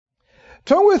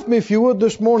Turn with me, if you would,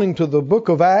 this morning to the book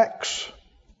of Acts.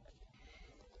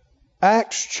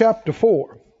 Acts chapter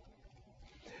 4.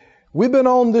 We've been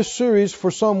on this series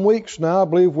for some weeks now. I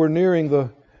believe we're nearing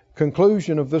the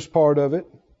conclusion of this part of it.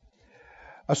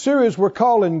 A series we're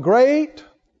calling Great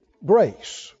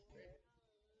Grace.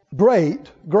 Great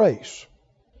Grace.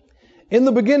 In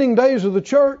the beginning days of the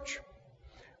church,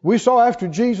 we saw after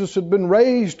Jesus had been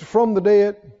raised from the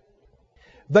dead,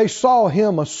 they saw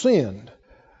Him ascend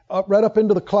right up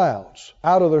into the clouds,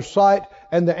 out of their sight,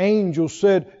 and the angels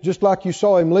said, just like you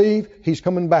saw Him leave, He's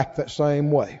coming back that same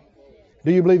way.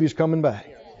 Do you believe He's coming back?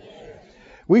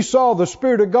 We saw the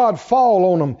Spirit of God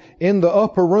fall on them in the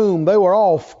upper room. They were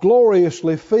all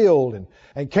gloriously filled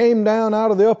and came down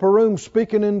out of the upper room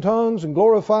speaking in tongues and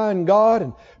glorifying God.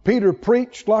 And Peter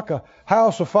preached like a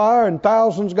house of fire and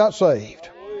thousands got saved.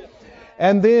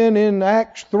 And then in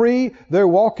Acts 3, they're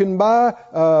walking by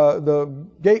the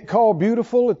gate called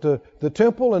Beautiful at the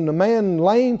temple, and the man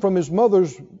lame from his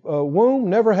mother's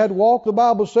womb, never had walked, the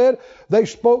Bible said. They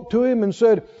spoke to him and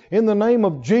said, in the name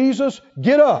of Jesus,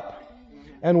 get up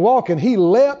and walk. And he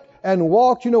leapt and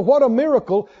walked. You know, what a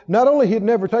miracle. Not only he'd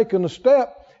never taken a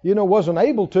step, wasn't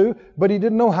able to, but he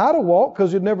didn't know how to walk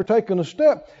because he'd never taken a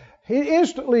step.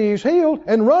 He's healed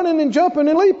and running and jumping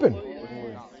and leaping.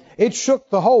 It shook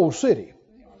the whole city.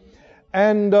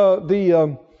 And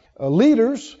the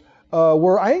leaders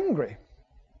were angry.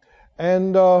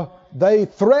 And they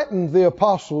threatened the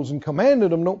apostles and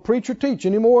commanded them, don't preach or teach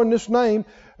anymore in this name,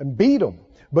 and beat them.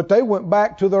 But they went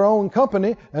back to their own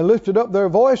company and lifted up their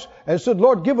voice and said,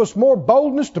 Lord, give us more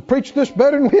boldness to preach this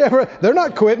better than we ever. They're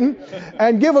not quitting.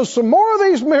 And give us some more of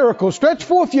these miracles. Stretch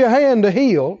forth your hand to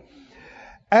heal.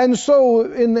 And so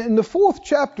in the fourth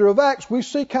chapter of Acts, we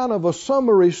see kind of a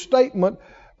summary statement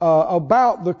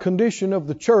about the condition of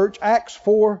the church. Acts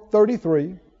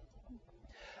 4:33.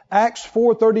 Acts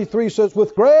 4:33 says,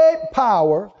 with great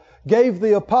power gave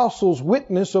the apostles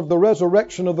witness of the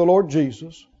resurrection of the Lord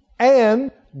Jesus, and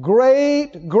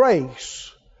great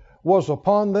grace was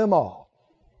upon them all.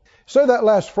 Say that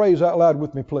last phrase out loud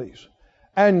with me, please.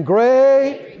 And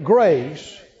great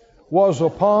grace was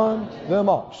upon them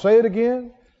all. Say it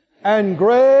again. And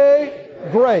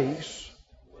great grace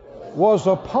was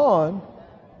upon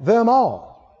them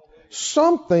all.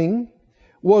 Something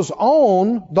was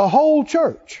on the whole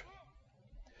church.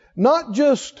 Not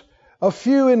just a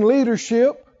few in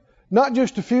leadership, not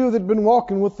just a few that had been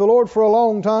walking with the Lord for a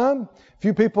long time, a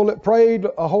few people that prayed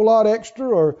a whole lot extra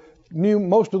or knew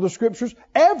most of the scriptures.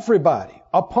 Everybody,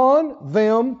 upon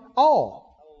them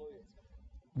all.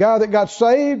 Guy that got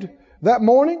saved that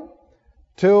morning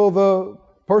till the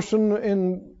person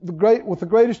with the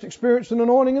greatest experience and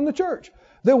anointing in the church.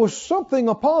 There was something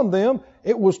upon them.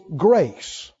 It was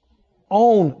grace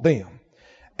on them.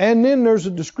 And then there's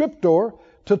a descriptor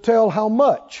to tell how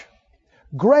much.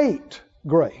 Great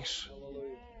grace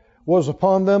was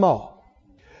upon them all.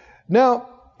 Now,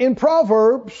 in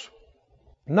Proverbs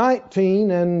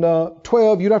 19 and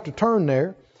 12, you'd have to turn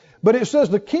there, but it says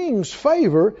the king's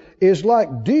favor is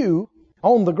like dew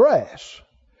on the grass.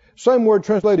 Same word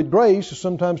translated grace is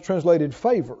sometimes translated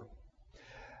favor.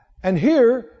 And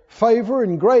here, favor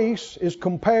and grace is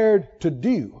compared to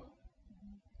dew.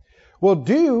 Well,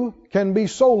 dew can be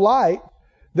so light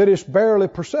that it's barely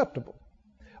perceptible.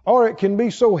 Or it can be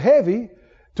so heavy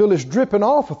till it's dripping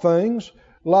off of things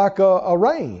like a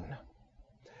rain.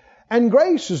 And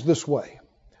grace is this way.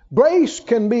 Grace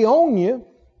can be on you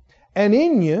and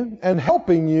in you and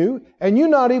helping you, and you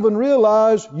not even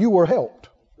realize you were helped.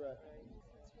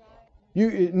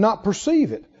 You not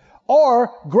perceive it.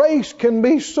 Or grace can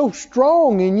be so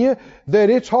strong in you that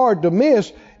it's hard to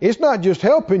miss. It's not just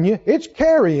helping you, it's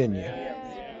carrying you.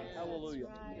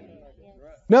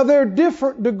 Now there are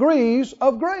different degrees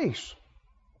of grace.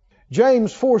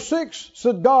 James 4:6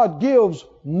 said God gives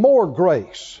more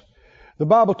grace. The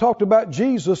Bible talked about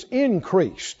Jesus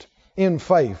increased in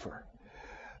favor.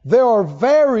 There are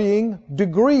varying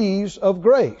degrees of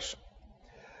grace.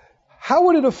 How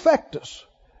would it affect us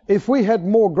if we had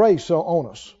more grace on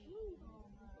us?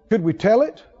 Could we tell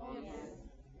it?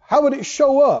 How would it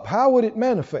show up? How would it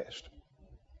manifest?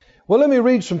 Well, let me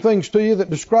read some things to you that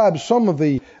describe some of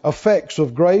the effects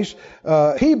of grace.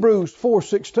 Hebrews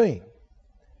 4:16.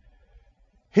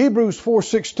 Hebrews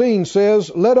 4:16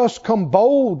 says, let us come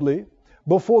boldly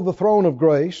before the throne of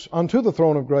grace, unto the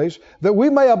throne of grace, that we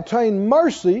may obtain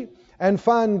mercy and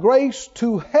find grace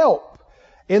to help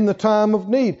in the time of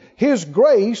need. His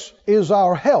grace is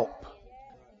our help.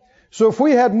 So if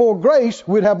we had more grace,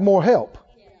 we'd have more help.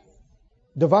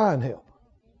 Divine help.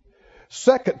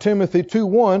 2 Timothy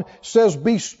 2:1 says,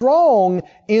 be strong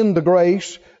in the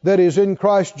grace that is in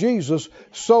Christ Jesus.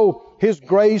 So His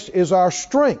grace is our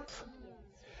strength.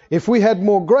 If we had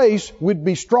more grace, we'd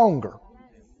be stronger.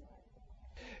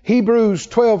 Hebrews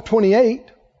 12:28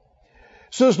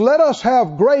 says, let us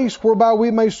have grace whereby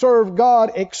we may serve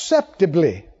God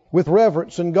acceptably with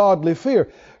reverence and godly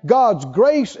fear. God's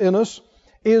grace in us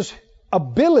is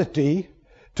ability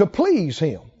to please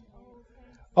Him.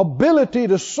 Ability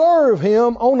to serve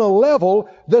Him on a level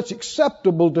that's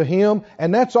acceptable to Him,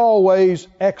 and that's always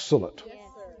excellent.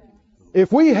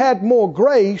 If we had more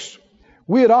grace,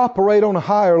 we'd operate on a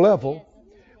higher level.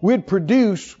 We'd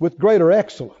produce with greater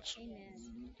excellence.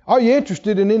 Are you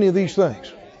interested in any of these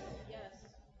things?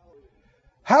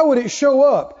 How would it show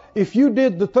up if you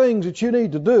did the things that you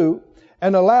need to do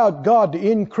and allowed God to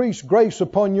increase grace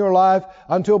upon your life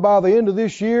until by the end of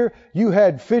this year you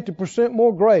had 50%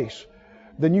 more grace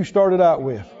than you started out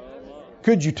with?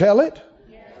 Could you tell it?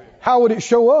 How would it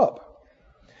show up?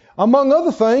 Among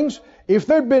other things, if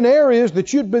there'd been areas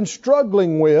that you'd been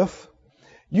struggling with,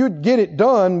 you'd get it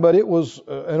done, but it was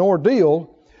an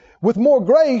ordeal. With more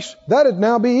grace, that'd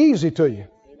now be easy to you.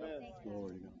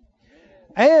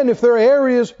 And if there are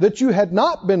areas that you had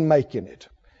not been making it,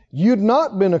 you'd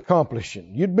not been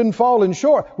accomplishing, you'd been falling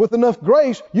short, with enough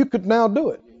grace, you could now do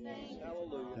it.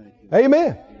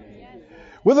 Amen.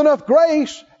 With enough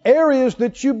grace, areas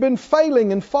that you've been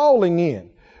failing and falling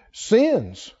in,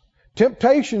 sins,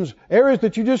 temptations, areas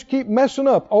that you just keep messing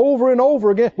up over and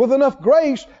over again, with enough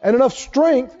grace and enough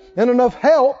strength and enough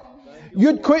help,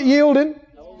 you'd quit yielding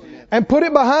and put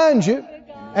it behind you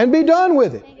and be done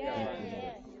with it.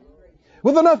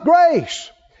 With enough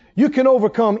grace, you can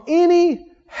overcome any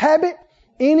habit,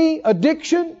 any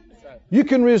addiction. You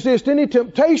can resist any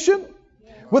temptation.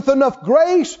 With enough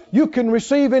grace, you can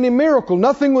receive any miracle.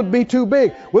 Nothing would be too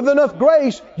big. With enough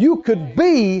grace, you could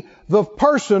be the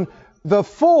person, the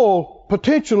full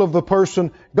potential of the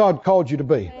person God called you to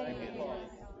be.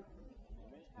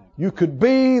 You could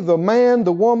be the man,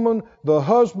 the woman, the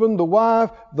husband, the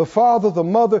wife, the father, the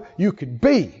mother. You could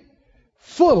be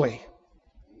fully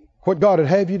what God would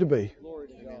have you to be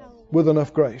with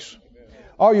enough grace.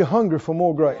 Are you hungry for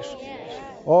more grace?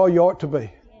 Oh, you ought to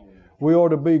be. We ought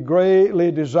to be greatly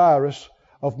desirous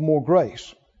of more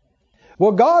grace.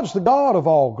 Well, God's the God of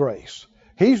all grace.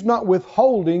 He's not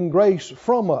withholding grace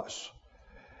from us.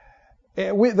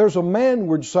 There's a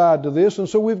manward side to this, and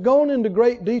so we've gone into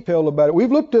great detail about it.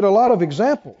 We've looked at a lot of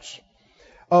examples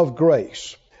of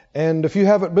grace. And if you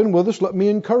haven't been with us, let me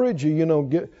encourage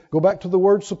you, go back to the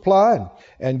Word Supply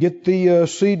and get the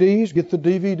CDs, get the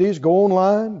DVDs, go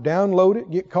online, download it,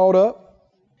 get caught up.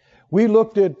 We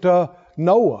looked at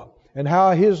Noah and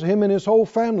how him and his whole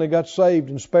family got saved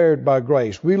and spared by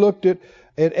grace. We looked at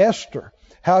Esther,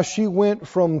 how she went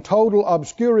from total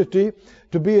obscurity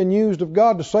to being used of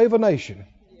God to save a nation.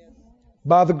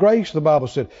 By the grace, the Bible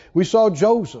said. We saw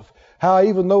Joseph, how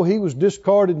even though he was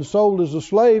discarded and sold as a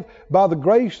slave, by the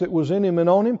grace that was in him and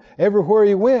on him, everywhere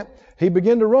he went, he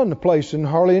began to run the place in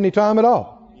hardly any time at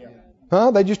all.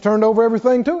 They just turned over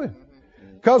everything to him.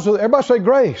 Because of, everybody say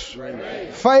grace.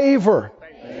 Favor.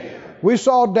 We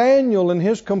saw Daniel and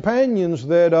his companions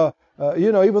that,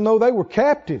 even though they were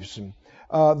captives, and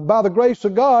by the grace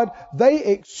of God, they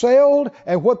excelled,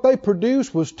 and what they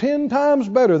produced was 10 times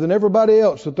better than everybody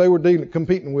else that they were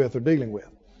competing with or dealing with.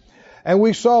 And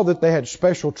we saw that they had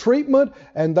special treatment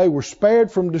and they were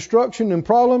spared from destruction and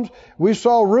problems. We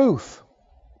saw Ruth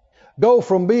go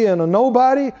from being a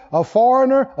nobody, a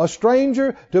foreigner, a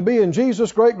stranger, to being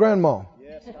Jesus' great-grandma.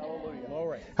 Yes,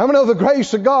 hallelujah. How many know the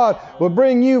grace of God will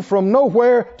bring you from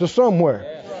nowhere to somewhere?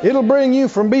 Yes. It'll bring you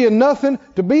from being nothing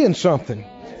to being something.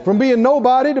 From being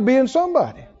nobody to being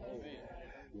somebody.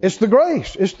 It's the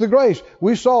grace. It's the grace.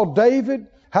 We saw David,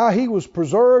 how he was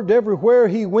preserved everywhere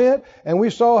he went, and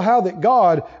we saw how that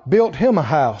God built him a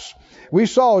house. We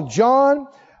saw John,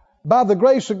 by the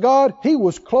grace of God, he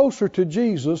was closer to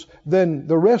Jesus than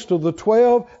the rest of the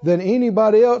 12, than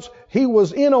anybody else. He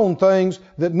was in on things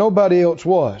that nobody else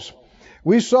was.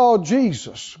 We saw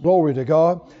Jesus, glory to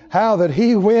God, how that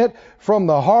he went from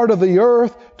the heart of the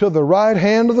earth to the right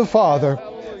hand of the Father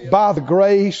by the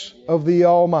grace of the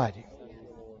Almighty.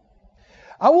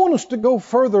 I want us to go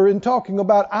further in talking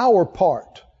about our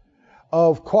part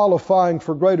of qualifying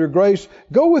for greater grace.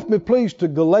 Go with me, please, to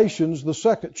Galatians, the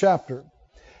 2nd chapter.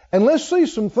 And let's see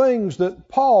some things that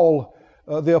Paul,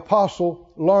 the apostle,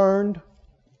 learned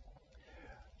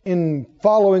in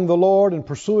following the Lord and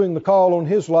pursuing the call on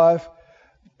his life.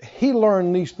 He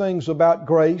learned these things about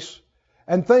grace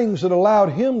and things that allowed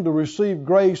him to receive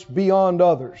grace beyond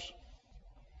others.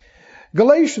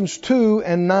 Galatians 2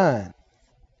 and 9.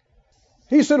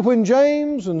 He said, when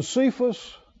James and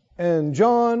Cephas and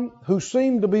John, who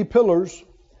seemed to be pillars,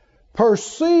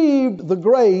 perceived the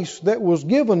grace that was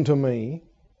given to me,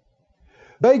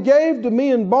 they gave to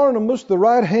me and Barnabas the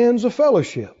right hands of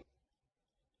fellowship.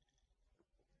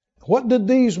 What did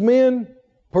these men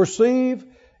perceive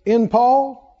in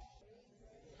Paul?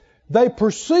 They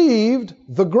perceived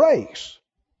the grace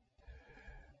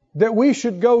that we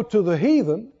should go to the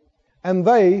heathen and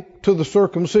they to the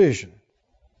circumcision.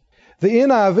 The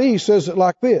NIV says it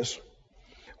like this: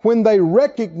 when they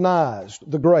recognized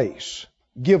the grace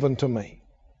given to me.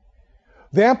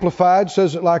 The Amplified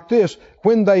says it like this: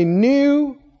 when they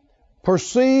knew,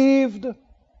 perceived,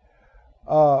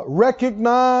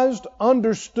 recognized,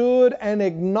 understood, and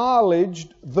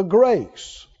acknowledged the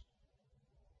grace.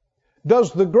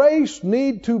 Does the grace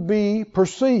need to be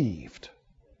perceived?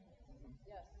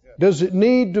 Does it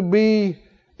need to be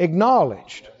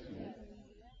acknowledged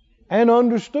and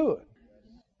understood?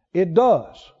 It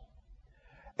does.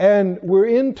 And we're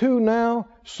into now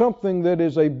something that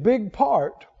is a big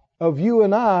part of you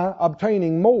and I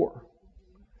obtaining more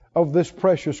of this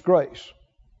precious grace.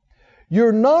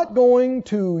 You're not going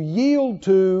to yield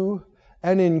to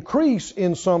and increase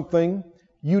in something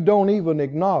you don't even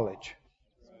acknowledge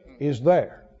is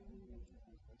there.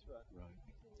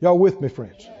 Y'all with me,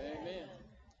 friends?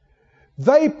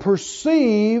 They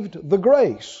perceived the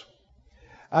grace.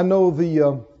 I know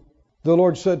the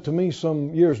Lord said to me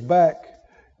some years back,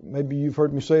 maybe you've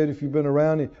heard me say it if you've been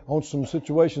around on some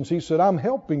situations. He said, I'm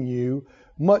helping you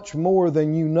much more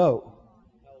than you know.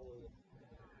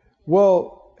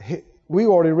 Well, we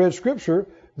already read scripture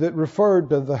that referred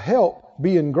to the help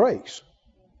being grace.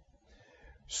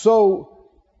 So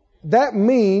that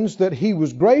means that He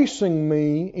was gracing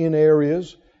me in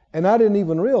areas and I didn't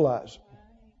even realize it.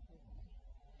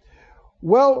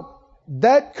 Well,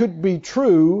 that could be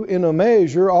true in a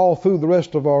measure all through the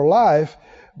rest of our life,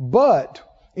 but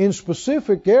in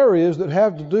specific areas that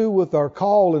have to do with our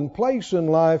call and place in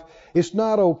life, it's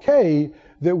not okay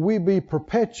that we be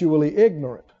perpetually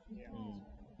ignorant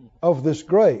of this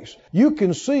grace. You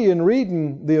can see in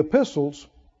reading the epistles,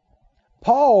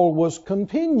 Paul was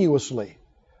continuously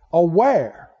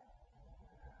aware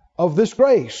of this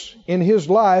grace in his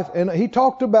life, and he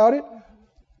talked about it,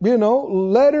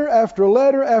 letter after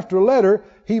letter after letter.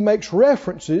 He makes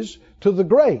references to the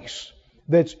grace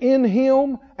that's in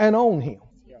him and on him.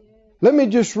 Let me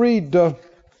just read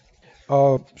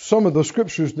some of the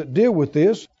scriptures that deal with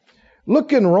this.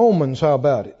 Look in Romans, how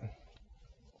about it?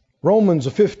 Romans,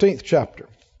 the 15th chapter.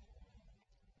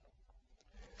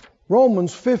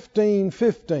 Romans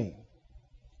 15:15.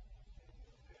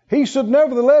 He said,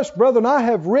 nevertheless, brethren, I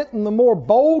have written the more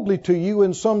boldly to you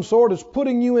in some sort as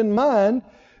putting you in mind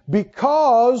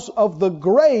because of the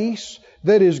grace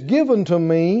that is given to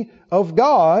me of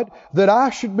God, that I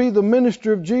should be the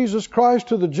minister of Jesus Christ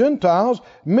to the Gentiles,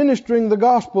 ministering the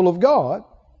gospel of God.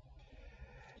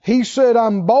 He said,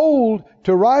 I'm bold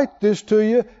to write this to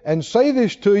you and say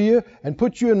this to you and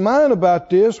put you in mind about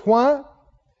this. Why?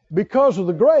 Because of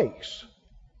the grace.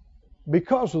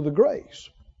 Because of the grace.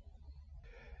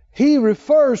 He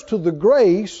refers to the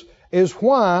grace as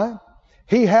why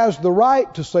he has the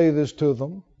right to say this to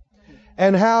them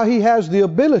and how he has the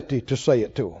ability to say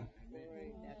it to them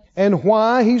and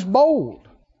why he's bold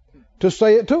to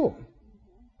say it to them.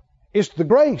 It's the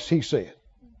grace, he said.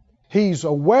 He's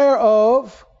aware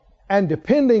of and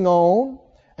depending on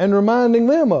and reminding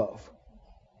them of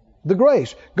the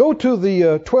grace. Go to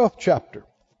the 12th chapter,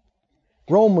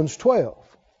 Romans 12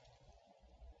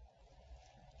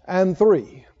 and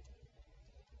 3.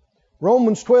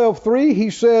 Romans 12:3, he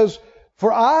says,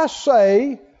 for I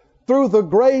say, through the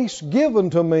grace given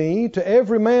to me, to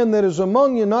every man that is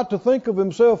among you, not to think of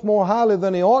himself more highly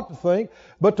than he ought to think,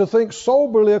 but to think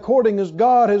soberly according as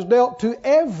God has dealt to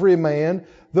every man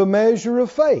the measure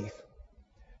of faith.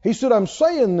 He said, I'm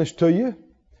saying this to you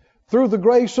through the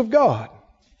grace of God.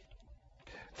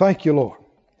 Thank you, Lord.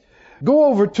 Go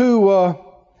over to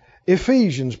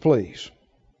Ephesians, please.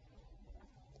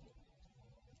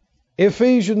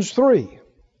 Ephesians 3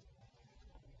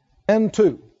 and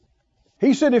 2.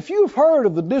 He said, if you've heard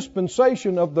of the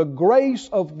dispensation of the grace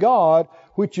of God,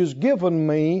 which is given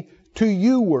me to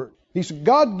youward. He said,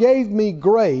 God gave me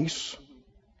grace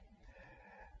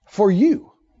for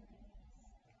you.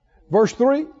 Verse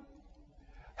 3.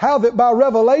 How that by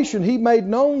revelation he made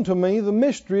known to me the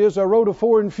mystery as I wrote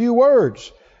afore in few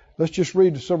words. Let's just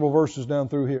read several verses down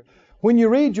through here. When you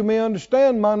read, you may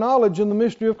understand my knowledge in the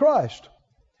mystery of Christ,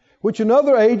 which in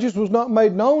other ages was not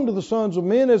made known to the sons of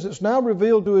men, as it's now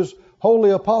revealed to his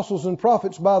holy apostles and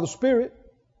prophets by the Spirit,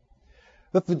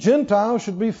 that the Gentiles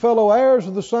should be fellow heirs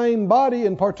of the same body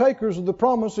and partakers of the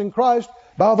promise in Christ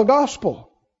by the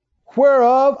gospel,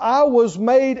 whereof I was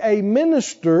made a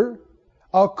minister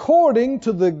according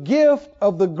to the gift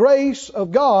of the grace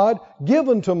of God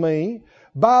given to me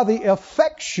by the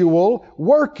effectual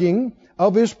working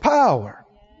of His power.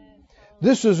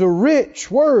 This is a rich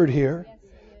word here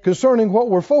concerning what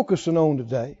we're focusing on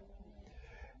today.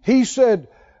 He said,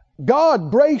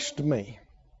 God graced me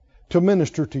to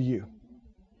minister to you.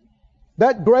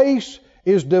 That grace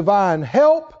is divine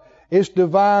help, it's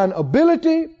divine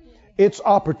ability, it's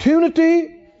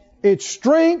opportunity, it's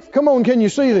strength. Come on, can you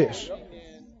see this?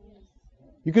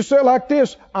 You can say it like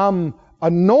this: I'm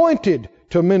anointed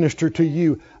to minister to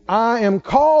you. I am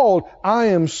called, I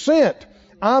am sent,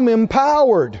 I'm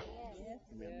empowered,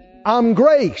 I'm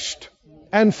graced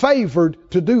and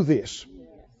favored to do this.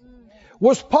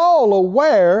 Was Paul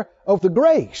aware of the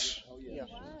grace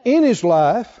in his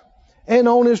life and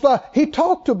on his life? He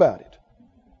talked about it.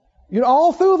 You know,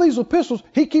 all through these epistles,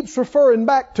 he keeps referring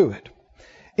back to it.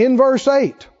 In verse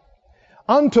 8,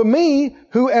 unto me,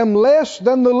 who am less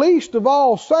than the least of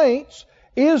all saints,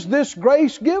 is this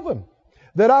grace given,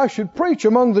 that I should preach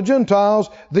among the Gentiles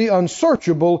the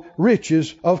unsearchable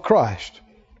riches of Christ.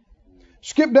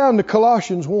 Skip down to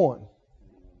Colossians 1.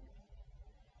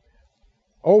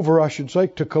 Over, I should say,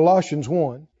 to Colossians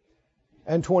 1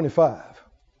 and 25.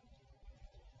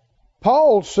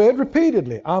 Paul said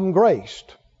repeatedly, I'm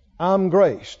graced. I'm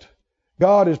graced.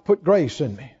 God has put grace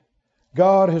in me.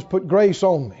 God has put grace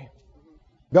on me.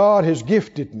 God has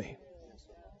gifted me.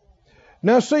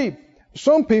 Now see,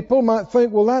 some people might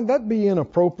think, well, that'd be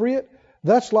inappropriate.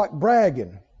 That's like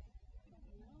bragging.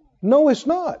 No, it's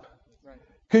not.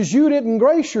 Because you didn't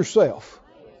grace yourself.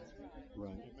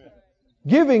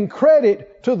 Giving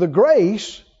credit to the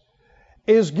grace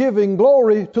is giving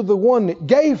glory to the one that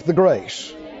gave the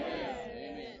grace.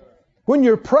 When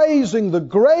you're praising the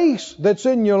grace that's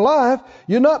in your life,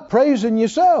 you're not praising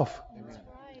yourself.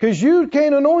 Because you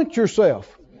can't anoint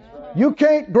yourself. You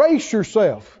can't grace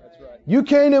yourself. You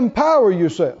can't empower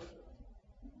yourself.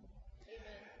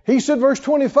 He said, verse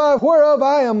 25, whereof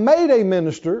I am made a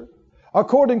minister,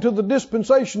 according to the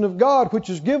dispensation of God, which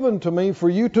is given to me for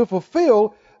you to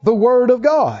fulfill the word of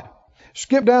God.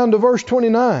 Skip down to verse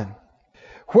 29.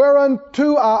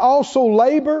 Whereunto I also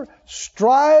labor,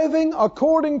 striving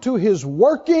according to His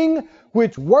working,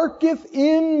 which worketh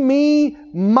in me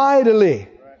mightily.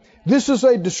 This is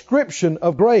a description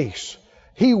of grace.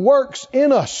 He works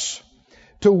in us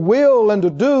to will and to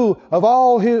do of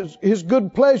all His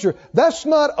good pleasure. That's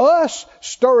not us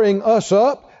stirring us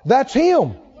up. That's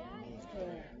Him.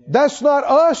 That's not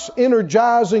us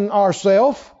energizing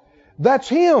ourselves. That's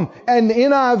Him. And the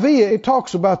NIV, it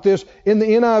talks about this. In the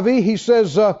NIV, he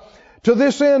says, to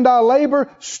this end I labor,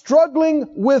 struggling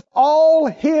with all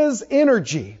His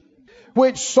energy,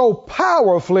 which so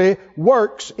powerfully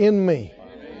works in me.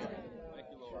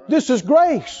 This is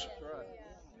grace.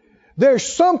 There's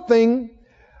something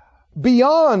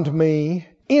beyond me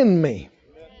in me.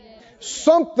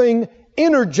 Something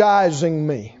energizing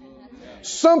me.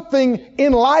 Something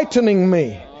enlightening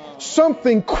me.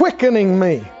 Something quickening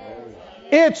me.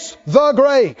 It's the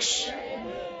grace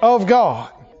of God.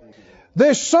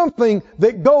 There's something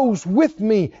that goes with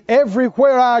me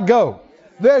everywhere I go.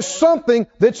 There's something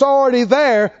that's already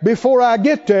there before I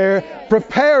get there,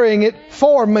 preparing it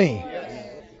for me.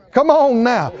 Come on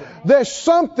now. There's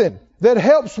something that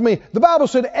helps me. The Bible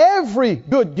said every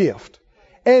good gift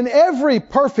and every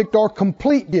perfect or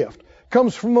complete gift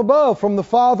comes from above, from the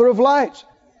Father of lights.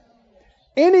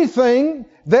 Anything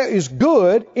that is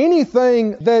good,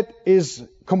 anything that is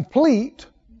complete,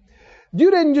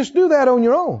 you didn't just do that on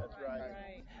your own.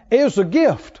 It's a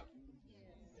gift.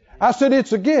 I said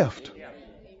it's a gift.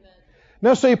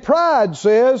 Now see, pride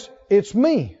says it's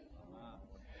me.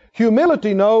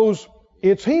 Humility knows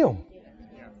it's Him.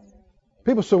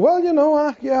 People say, well, you know,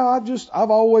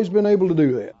 I've always been able to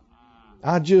do that.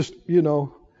 I just,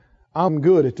 I'm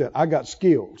good at that. I got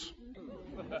skills.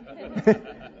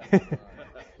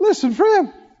 Listen,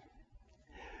 friend,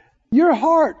 your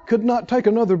heart could not take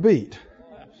another beat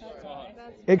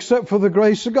except for the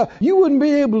grace of God. You wouldn't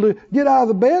be able to get out of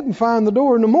the bed and find the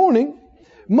door in the morning,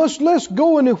 much less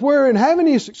go anywhere and have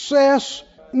any success.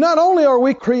 Not only are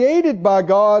we created by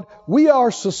God, we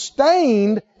are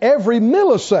sustained every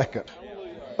millisecond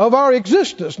of our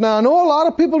existence. Now, I know a lot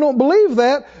of people don't believe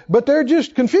that, but they're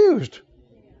just confused.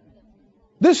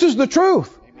 This is the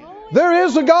truth. There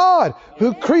is a God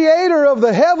who creator of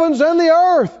the heavens and the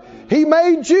earth. He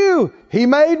made you. He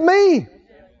made me.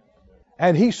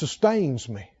 And He sustains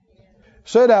me.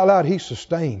 Say it out loud. He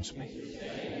sustains me.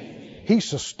 He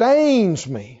sustains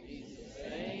me.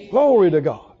 Glory to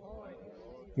God.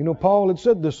 You know, Paul had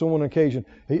said this on one occasion,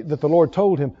 that the Lord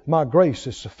told him, my grace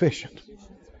is sufficient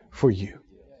for you.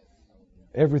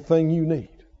 Everything you need.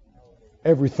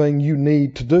 Everything you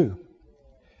need to do.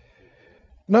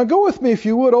 Now go with me, if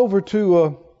you would, over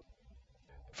to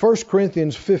 1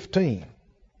 Corinthians 15.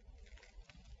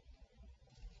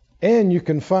 And you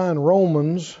can find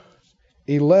Romans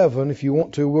 11 if you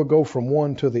want to. We'll go from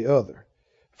one to the other.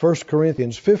 1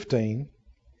 Corinthians 15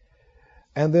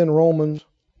 and then Romans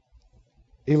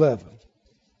 11.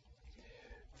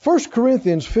 1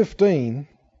 Corinthians 15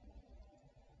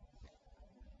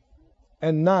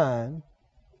 and 9.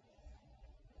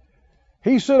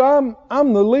 He said,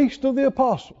 I'm the least of the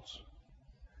apostles,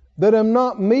 that am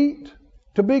not meet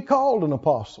to be called an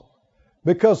apostle,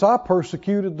 because I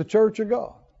persecuted the church of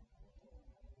God.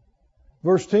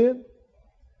 Verse 10,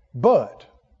 but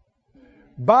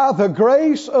by the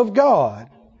grace of God,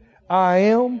 I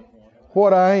am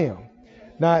what I am.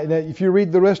 Now, if you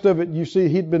read the rest of it, you see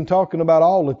he'd been talking about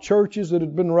all the churches that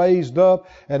had been raised up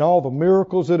and all the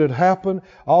miracles that had happened,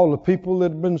 all the people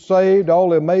that had been saved, all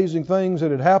the amazing things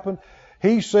that had happened.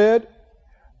 He said,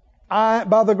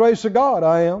 by the grace of God,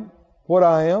 I am what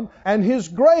I am. And His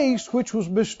grace, which was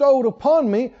bestowed upon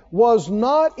me, was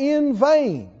not in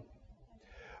vain.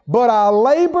 But I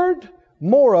labored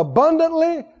more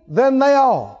abundantly than they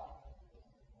all.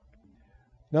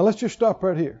 Now let's just stop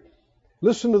right here.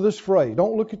 Listen to this phrase.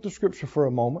 Don't look at the scripture for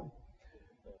a moment.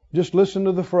 Just listen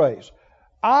to the phrase.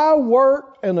 I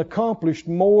worked and accomplished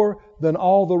more than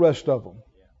all the rest of them.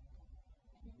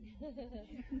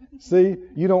 See,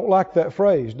 you don't like that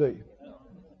phrase, do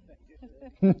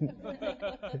you?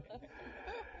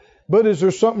 But is there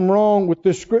something wrong with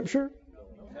this scripture?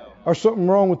 Or something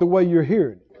wrong with the way you're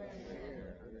hearing?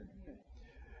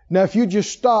 Now, if you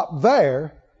just stop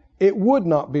there, it would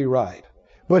not be right.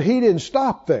 But he didn't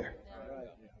stop there.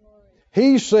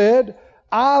 He said,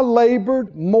 I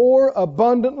labored more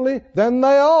abundantly than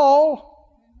they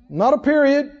all. Not a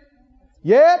period.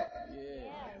 Yet,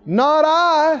 not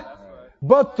I,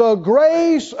 but the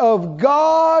grace of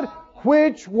God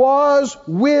which was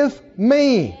with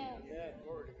me.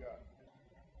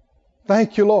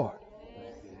 Thank you, Lord.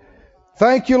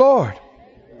 Thank you, Lord.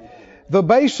 The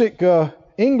basic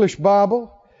English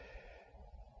Bible,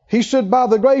 he said, by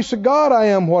the grace of God I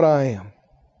am what I am.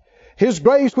 His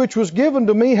grace which was given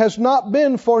to me has not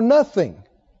been for nothing.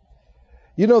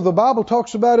 You know, the Bible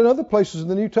talks about in other places in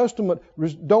the New Testament,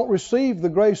 don't receive the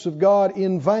grace of God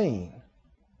in vain.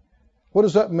 What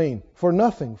does that mean? For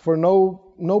nothing, for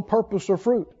no purpose or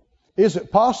fruit. Is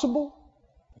it possible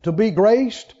to be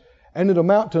graced and it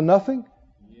amount to nothing?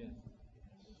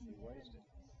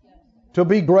 To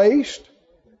be graced?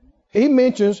 He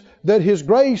mentions that His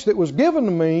grace that was given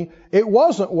to me, it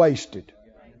wasn't wasted.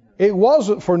 It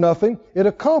wasn't for nothing. It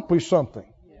accomplished something.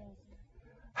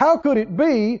 How could it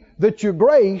be that you're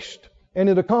graced and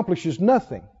it accomplishes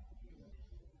nothing?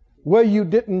 Well, you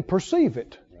didn't perceive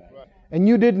it. And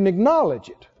you didn't acknowledge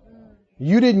it.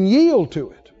 You didn't yield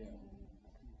to it.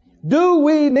 Do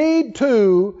we need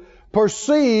to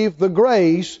perceive the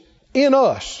grace in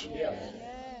us?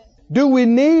 Do we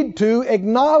need to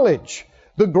acknowledge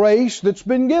the grace that's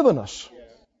been given us?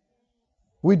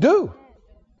 We do.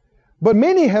 But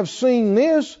many have seen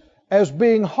this as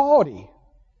being haughty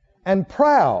and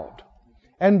proud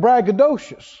and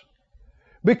braggadocious,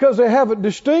 because they haven't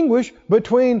distinguished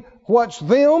between what's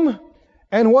them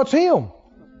and what's Him.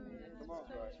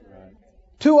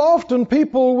 Too often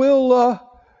people will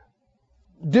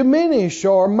diminish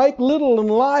or make little and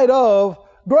light of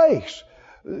grace.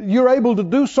 You're able to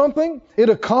do something, it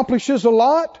accomplishes a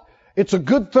lot, it's a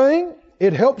good thing,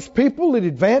 it helps people, it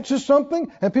advances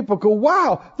something, and people go,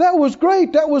 wow, that was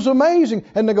great, that was amazing.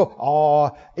 And they go,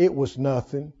 oh, it was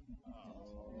nothing.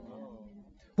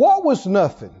 What was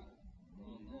nothing?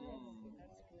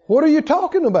 What are you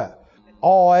talking about?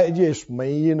 Oh, it's just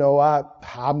me, you know,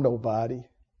 I'm nobody.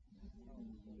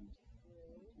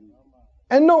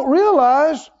 And don't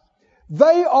realize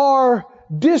they are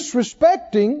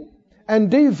disrespecting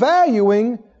and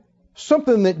devaluing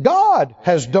something that God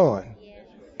has done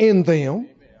in them,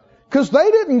 because they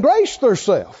didn't grace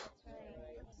themselves.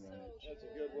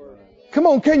 Come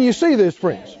on, can you see this,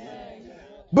 friends?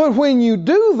 But when you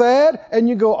do that and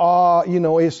you go, you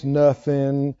know, it's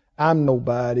nothing, I'm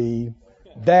nobody,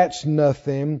 that's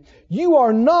nothing, you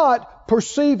are not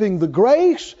perceiving the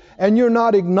grace and you're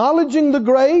not acknowledging the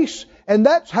grace, and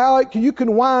that's how you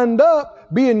can wind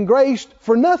up being graced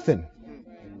for nothing,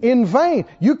 in vain.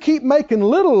 You keep making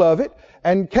little of it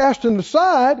and casting it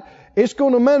aside, it's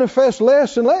going to manifest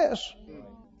less and less.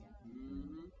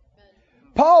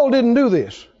 Paul didn't do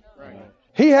this.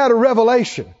 He had a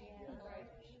revelation.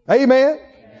 Amen.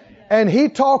 And he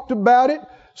talked about it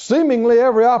seemingly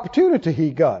every opportunity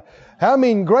he got. I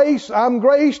mean, grace, I'm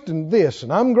graced in this,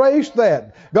 and I'm graced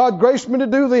that. God graced me to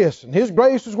do this, and His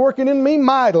grace is working in me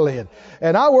mightily.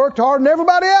 And I worked harder than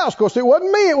everybody else. Of course, it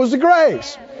wasn't me, it was the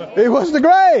grace. It was the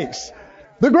grace.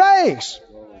 The grace.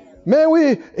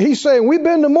 Man, he's saying we've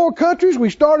been to more countries,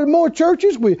 we started more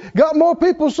churches, we got more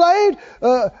people saved,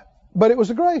 but it was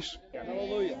the grace.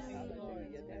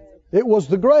 It was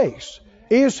the grace.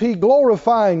 Is he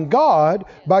glorifying God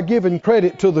by giving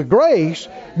credit to the grace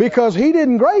because he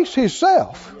didn't grace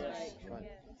himself?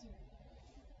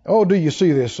 Oh, do you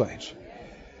see this, saints?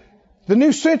 The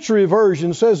New Century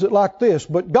Version says it like this: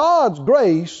 but God's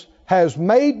grace has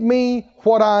made me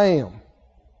what I am.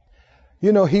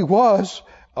 You know, he was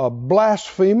a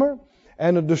blasphemer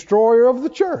and a destroyer of the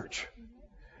church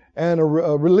and a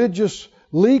religious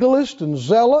legalist and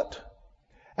zealot.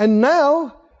 And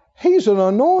now he's an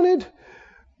anointed,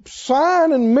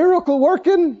 sign and miracle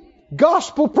working,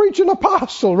 gospel preaching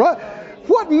apostle, right?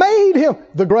 What made him?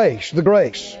 The grace. The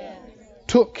grace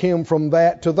took him from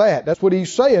that to that. That's what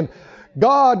he's saying.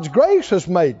 God's grace has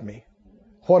made me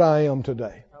what I am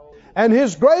today. And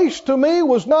His grace to me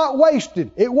was not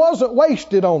wasted. It wasn't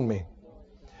wasted on me.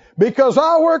 Because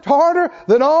I worked harder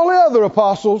than all the other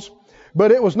apostles,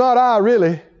 but it was not I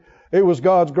really. It was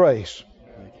God's grace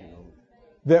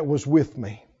that was with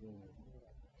me.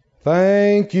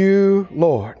 Thank you,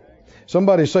 Lord.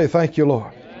 Somebody say, thank you,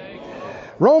 Lord.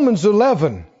 Romans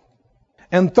 11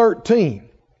 and 13.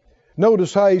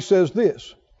 Notice how he says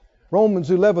this. Romans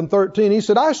 11:13. He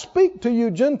said, I speak to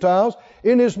you Gentiles,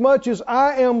 inasmuch as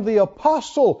I am the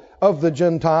apostle of the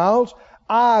Gentiles,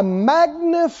 I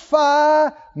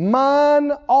magnify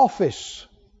mine office.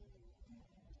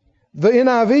 The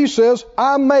NIV says,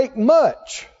 I make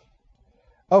much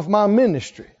of my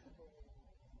ministry.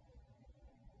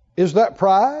 Is that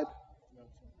pride?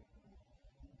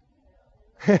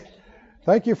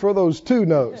 Thank you for those two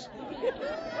no's.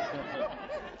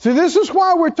 See, this is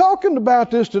why we're talking about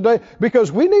this today,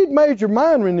 because we need major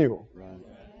mind renewal.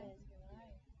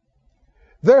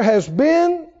 There has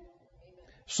been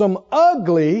some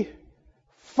ugly,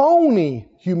 phony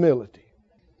humility,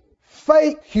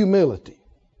 fake humility.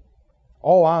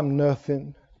 Oh, I'm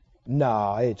nothing.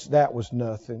 Nah, that was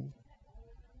nothing.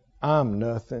 I'm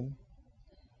nothing.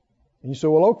 And you say,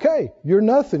 well, okay, you're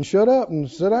nothing. Shut up and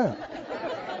sit down.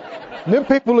 And then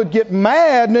people would get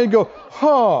mad and they'd go,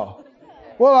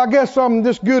 well, I guess I'm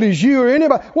just good as you or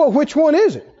anybody. Well, which one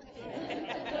is it?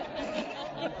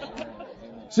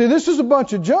 See, this is a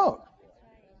bunch of junk.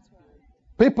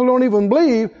 People don't even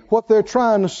believe what they're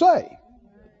trying to say.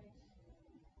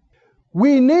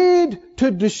 We need to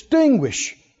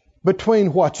distinguish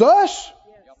between what's us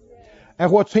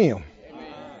and what's Him.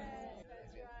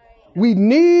 We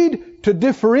need to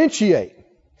differentiate.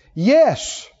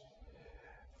 Yes,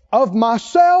 of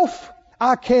myself,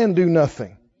 I can do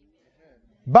nothing.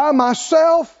 By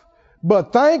myself,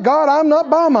 but thank God I'm not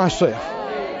by myself.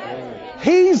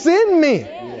 He's in me.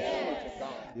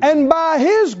 And by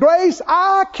His grace,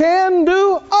 I can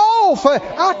do all things.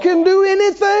 I can do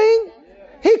anything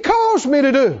He calls me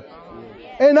to do.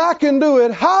 And I can do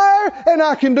it higher, and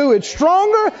I can do it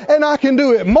stronger, and I can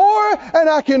do it more, and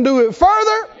I can do it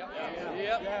further.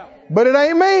 But it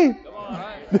ain't me.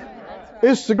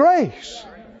 It's the grace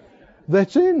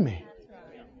that's in me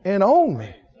and on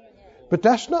me. But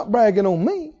that's not bragging on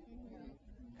me,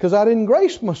 because I didn't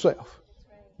grace myself.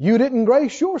 You didn't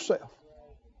grace yourself.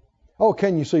 Oh,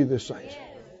 can you see this, saints?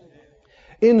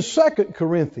 In 2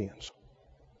 Corinthians,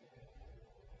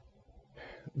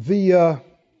 the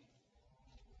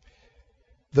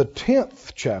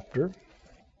 10th chapter,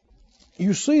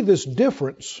 you see this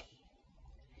difference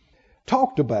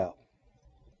talked about.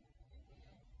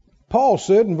 Paul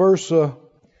said in verse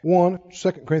 1,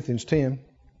 2 Corinthians 10,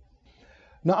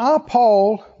 Now I,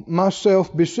 Paul,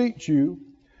 myself beseech you,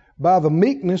 by the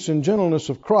meekness and gentleness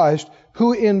of Christ,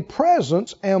 who in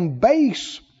presence am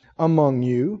base among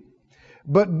you,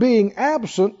 but being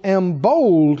absent am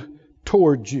bold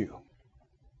towards you.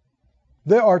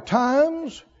 There are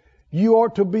times you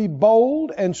ought to be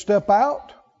bold and step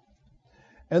out,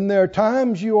 and there are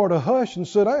times you ought to hush and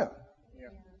sit down.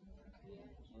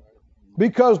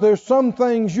 Because there's some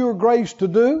things you're graced to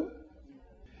do,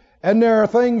 and there are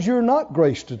things you're not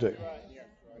graced to do.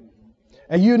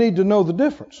 And you need to know the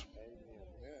difference.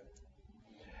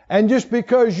 And just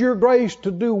because you're graced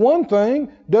to do one thing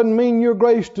doesn't mean you're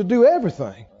graced to do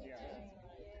everything.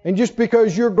 And just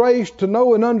because you're graced to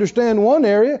know and understand one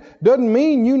area doesn't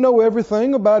mean you know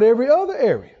everything about every other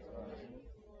area.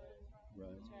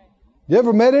 You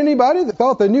ever met anybody that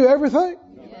thought they knew everything?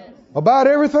 About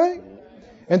everything?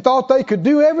 and thought they could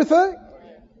do everything?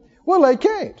 Well, they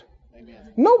can't.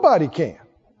 Nobody can.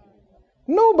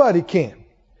 Nobody can.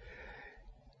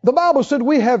 The Bible said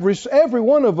every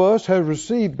one of us has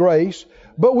received grace,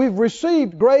 but we've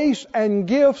received grace and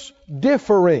gifts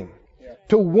differing.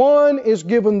 To one is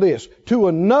given this, to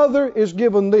another is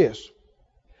given this.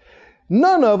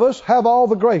 None of us have all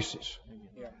the graces.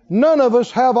 None of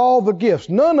us have all the gifts.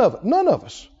 None of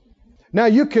us. Now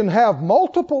you can have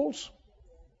multiples.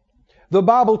 The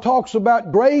Bible talks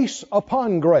about grace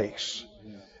upon grace.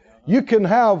 You can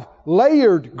have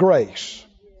layered grace.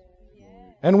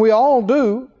 And we all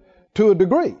do to a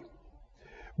degree.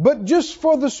 But just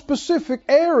for the specific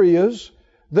areas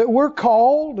that we're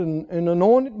called and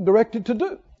anointed and directed to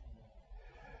do.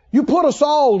 You put us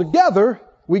all together,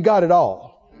 we got it all.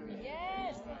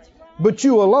 But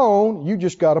you alone, you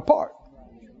just got a part.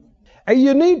 And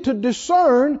you need to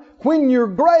discern when you're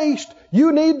graced,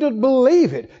 you need to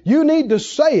believe it. You need to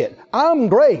say it. I'm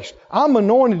graced. I'm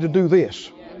anointed to do this.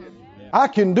 I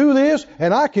can do this,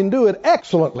 and I can do it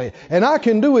excellently, and I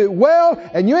can do it well,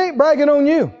 and you ain't bragging on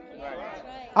you.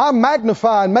 I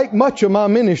magnify and make much of my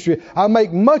ministry. I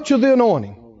make much of the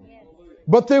anointing.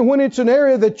 But then when it's an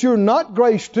area that you're not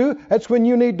graced to, that's when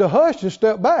you need to hush and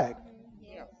step back.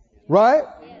 Right?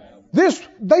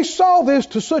 They saw this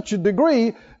to such a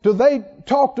degree that they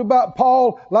talked about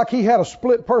Paul like he had a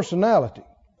split personality.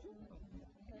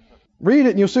 Read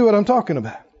it and you'll see what I'm talking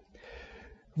about.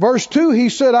 Verse 2, he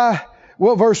said,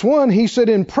 verse 1, he said,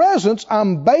 in presence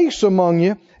I'm base among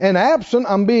you, and absent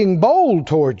I'm being bold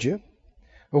towards you.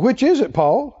 Well, which is it,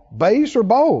 Paul? Base or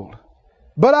bold?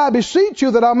 But I beseech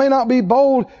you that I may not be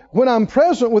bold when I'm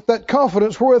present with that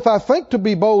confidence wherewith I think to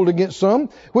be bold against some,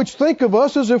 which think of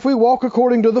us as if we walk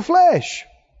according to the flesh.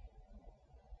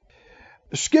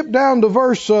 Skip down to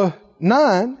verse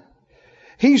 9.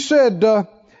 He said,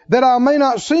 that I may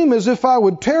not seem as if I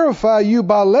would terrify you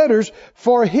by letters,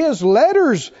 for his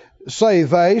letters, say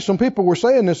they, some people were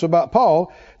saying this about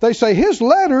Paul, they say his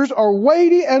letters are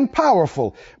weighty and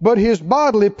powerful, but his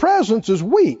bodily presence is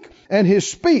weak, and his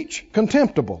speech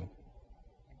contemptible.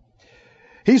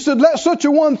 He said, let such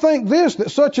a one think this,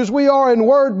 that such as we are in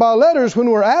word by letters when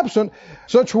we're absent,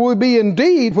 such will we be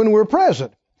indeed when we're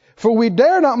present. For we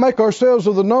dare not make ourselves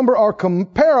of the number or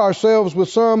compare ourselves with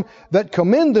some that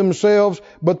commend themselves,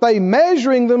 but they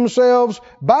measuring themselves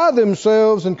by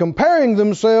themselves and comparing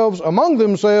themselves among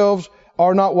themselves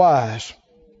are not wise.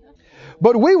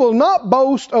 But we will not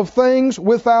boast of things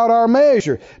without our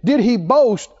measure. Did he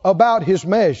boast about his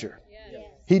measure? Yes.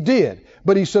 He did.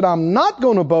 But he said, I'm not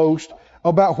going to boast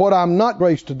about what I'm not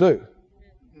graced to do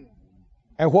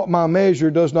and what my measure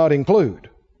does not include.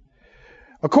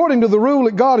 According to the rule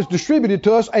that God has distributed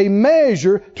to us, a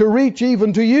measure to reach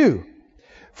even to you.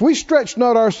 If we stretch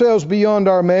not ourselves beyond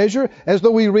our measure, as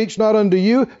though we reach not unto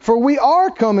you, for we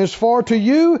are come as far to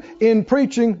you in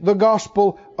preaching the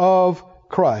gospel of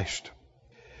Christ.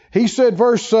 He said,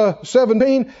 verse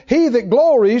 17, he that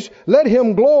glories, let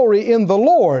him glory in the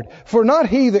Lord. For not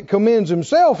he that commends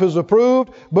himself is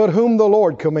approved, but whom the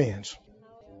Lord commends.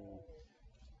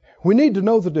 We need to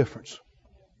know the difference.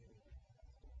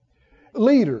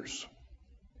 Leaders,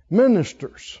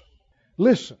 ministers,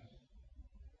 listen.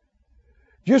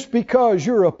 Just because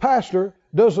you're a pastor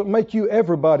doesn't make you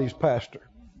everybody's pastor.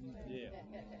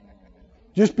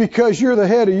 Just because you're the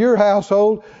head of your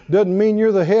household doesn't mean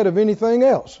you're the head of anything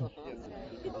else.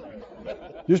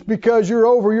 Just because you're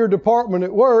over your department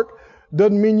at work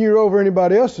doesn't mean you're over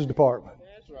anybody else's department.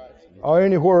 Or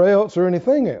anywhere else or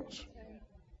anything else.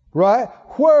 Right?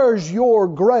 Where's your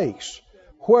grace?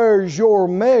 Where's your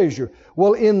measure?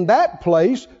 Well, in that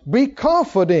place, be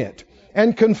confident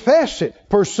and confess it.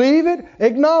 Perceive it,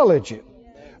 acknowledge it.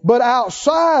 But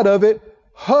outside of it,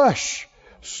 hush,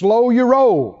 slow your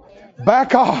roll.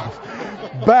 Back off.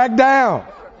 Back down.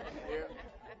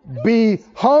 Be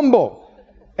humble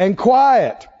and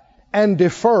quiet and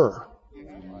defer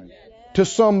to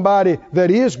somebody that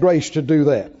is graced to do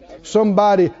that.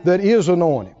 Somebody that is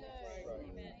anointed.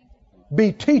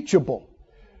 Be teachable.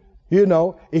 You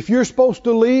know, if you're supposed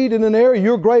to lead in an area,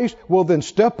 you're graced, well then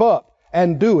step up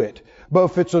and do it. But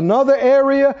if it's another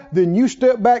area, then you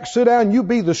step back, sit down, you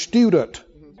be the student.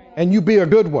 And you be a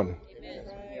good one.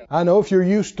 I know if you're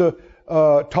used to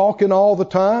talking all the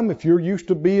time, if you're used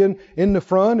to being in the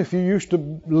front, if you're used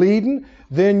to leading,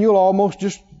 then you'll almost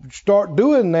just start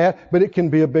doing that, but it can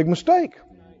be a big mistake.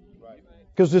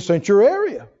 Because this ain't your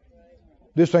area.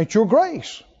 This ain't your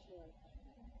grace.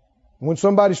 When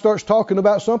somebody starts talking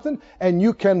about something and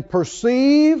you can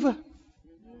perceive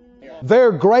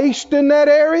they're graced in that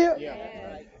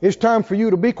area, it's time for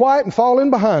you to be quiet and fall in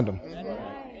behind them.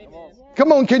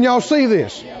 Come on, can y'all see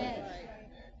this?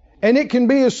 And it can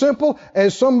be as simple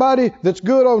as somebody that's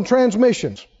good on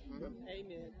transmissions.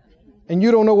 And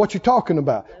you don't know what you're talking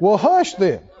about. Well, hush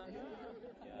then.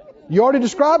 You already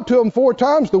described to them 4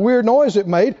 times the weird noise it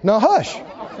made. Now hush.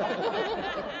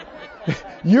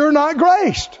 You're not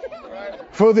graced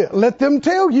for this. Let them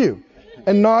tell you.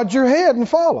 And nod your head and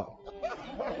follow.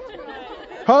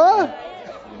 Huh?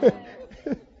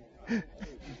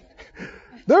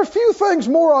 There are few things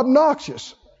more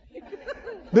obnoxious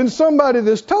than somebody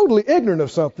that's totally ignorant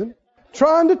of something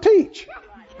trying to teach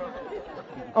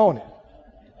on it.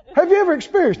 Have you ever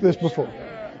experienced this before?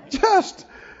 Just,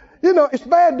 it's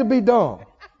bad to be dumb.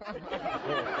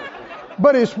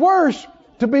 But it's worse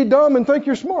to be dumb and think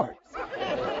you're smart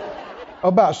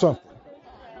about something.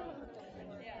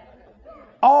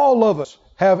 All of us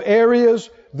have areas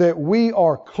that we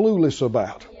are clueless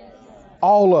about.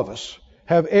 All of us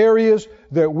have areas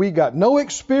that we got no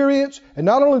experience. And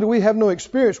not only do we have no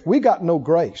experience, we got no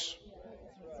grace.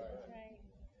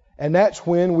 And that's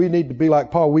when we need to be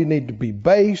like Paul. We need to be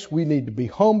base. We need to be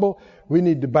humble. We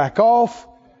need to back off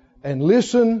and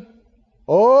listen.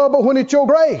 Oh, but when it's your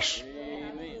grace,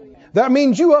 that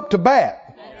means you up to bat.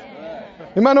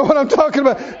 You might know what I'm talking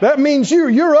about. That means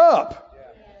you're up.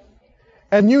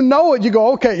 And you know it. You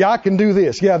go, okay, yeah, I can do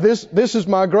this. Yeah, this is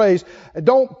my grace.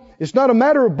 It's not a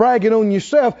matter of bragging on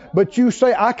yourself, but you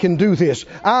say, I can do this.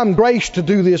 I'm graced to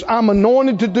do this. I'm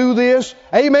anointed to do this.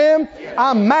 Amen.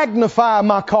 I magnify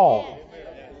my call.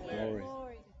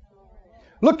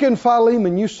 Look in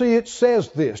Philemon. You see it says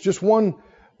this. Just one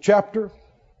chapter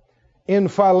in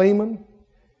Philemon.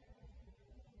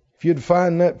 If you'd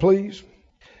find that, please.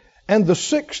 And the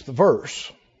 6th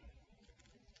verse.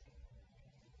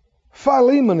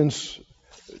 Philemon in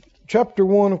chapter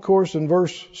 1, of course, in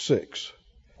verse 6.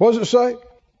 What does it say?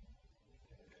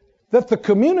 That the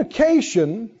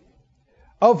communication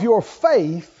of your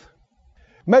faith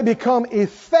may become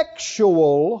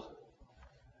effectual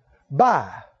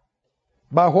by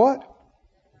what?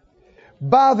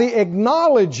 By the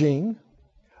acknowledging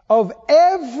of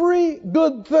every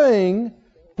good thing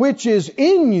which is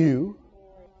in you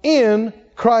in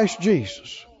Christ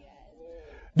Jesus.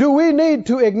 Do we need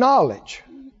to acknowledge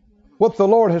what the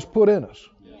Lord has put in us?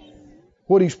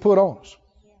 What He's put on us?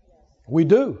 We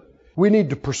do. We need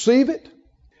to perceive it.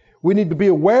 We need to be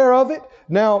aware of it.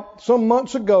 Now, some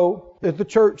months ago at the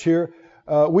church here,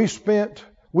 we spent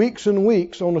weeks and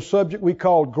weeks on a subject we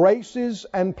called graces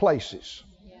and places.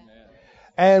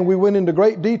 And we went into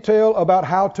great detail about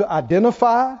how to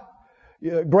identify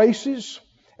graces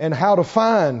and how to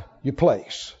find your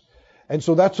place. And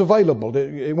so that's available.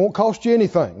 It won't cost you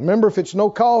anything. Remember, if it's no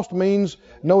cost, means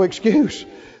no excuse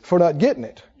for not getting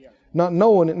it, not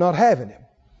knowing it, not having it.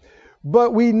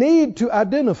 But we need to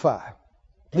identify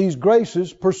these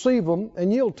graces, perceive them,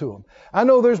 and yield to them. I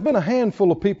know there's been a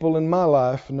handful of people in my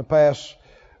life in the past,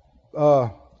 my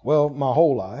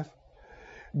whole life,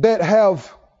 that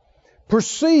have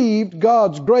perceived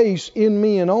God's grace in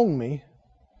me and on me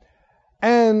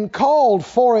and called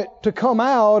for it to come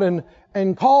out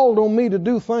and called on me to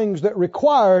do things that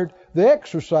required the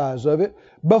exercise of it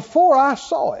before I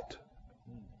saw it.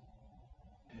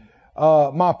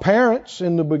 My parents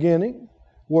in the beginning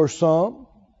were some.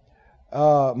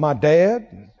 My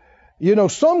dad.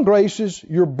 Some graces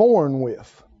you're born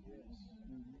with.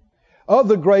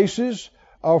 Other graces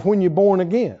are when you're born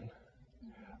again.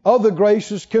 Other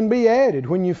graces can be added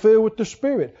when you fill with the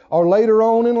Spirit or later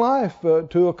on in life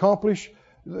to accomplish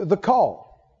the call.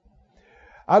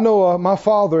 I know my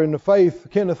father in the faith,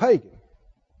 Kenneth Hagin,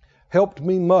 helped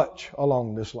me much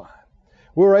along this line.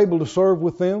 We were able to serve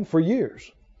with them for years.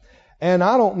 And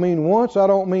I don't mean once, I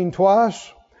don't mean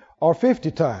twice or 50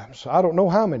 times. I don't know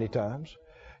how many times.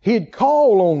 He'd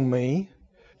call on me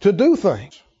to do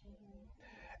things.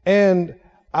 And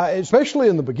especially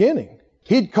in the beginning,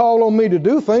 he'd call on me to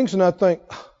do things and I'd think,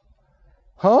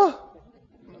 huh?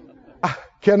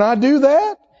 Can I do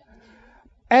that?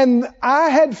 And I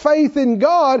had faith in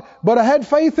God, but I had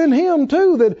faith in Him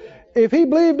too, that if He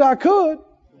believed I could,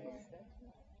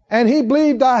 and He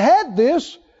believed I had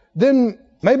this, then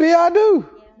maybe I do.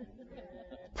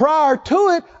 Prior to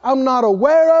it, I'm not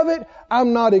aware of it.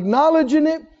 I'm not acknowledging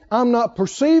it. I'm not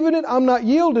perceiving it. I'm not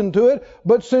yielding to it.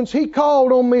 But since He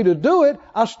called on me to do it,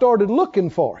 I started looking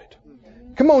for it.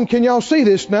 Come on, can y'all see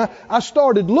this now? I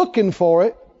started looking for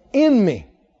it in me.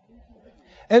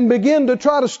 And began to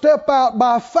try to step out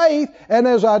by faith. And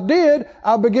as I did,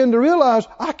 I began to realize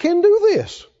I can do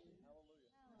this.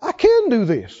 I can do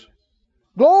this.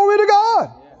 Glory to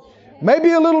God.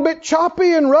 Maybe a little bit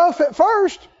choppy and rough at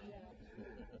first.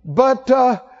 But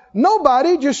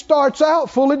nobody just starts out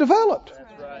fully developed.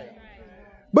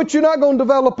 But you're not going to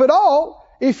develop it all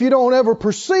if you don't ever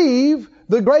perceive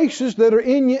the graces that are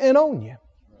in you and on you.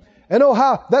 And oh,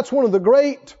 how that's one of the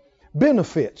great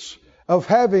benefits of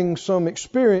having some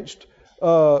experienced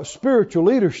spiritual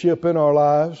leadership in our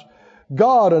lives.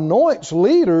 God anoints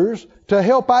leaders to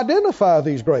help identify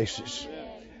these graces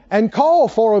and call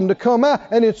for them to come out.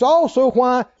 And it's also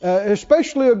why,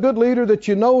 especially a good leader that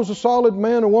you know is a solid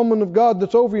man or woman of God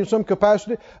that's over you in some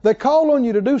capacity, they call on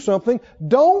you to do something.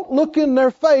 Don't look in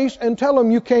their face and tell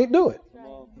them you can't do it.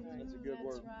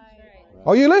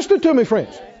 Are you listening to me,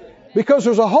 friends? Because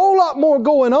there's a whole lot more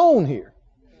going on here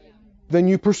than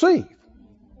you perceive.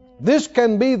 This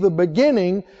can be the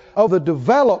beginning of the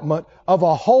development of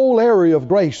a whole area of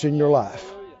grace in your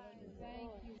life.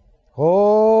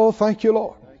 Oh, thank you,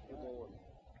 Lord.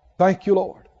 Thank you,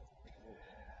 Lord.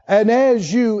 And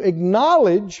as you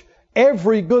acknowledge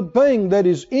every good thing that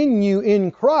is in you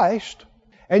in Christ,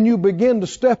 and you begin to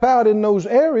step out in those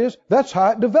areas, that's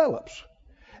how it develops.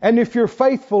 And if you're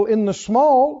faithful in the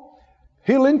small,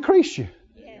 He'll increase you.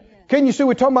 Can you see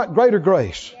we're talking about greater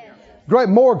grace?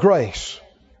 More grace.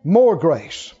 More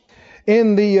grace.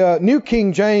 In the New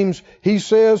King James, he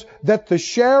says that the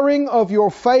sharing of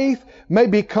your faith may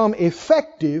become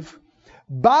effective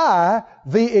by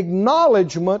the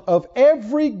acknowledgement of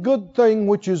every good thing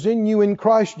which is in you in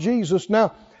Christ Jesus.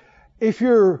 Now, if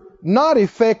you're not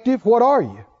effective, what are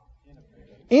you?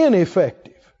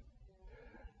 Ineffective.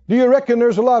 Do you reckon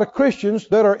there's a lot of Christians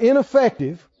that are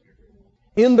ineffective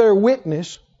in their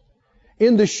witness,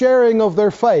 in the sharing of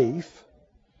their faith,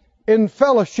 in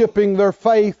fellowshipping their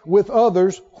faith with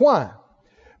others? Why?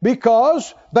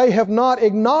 Because they have not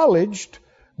acknowledged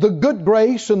the good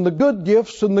grace and the good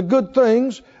gifts and the good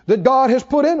things that God has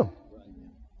put in them.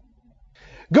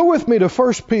 Go with me to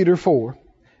 1 Peter 4.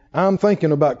 I'm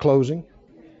thinking about closing.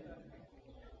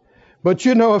 But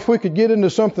you know, if we could get into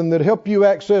something that help you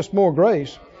access more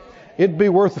grace, it'd be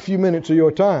worth a few minutes of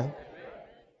your time.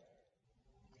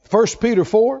 1 Peter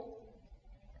 4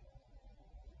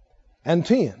 and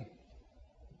 10.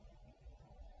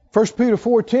 1 Peter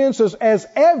 4:10 says, as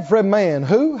every man,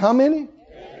 who? How many?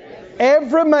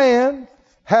 Every man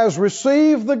has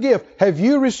received the gift. Have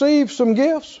you received some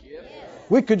gifts? Yes.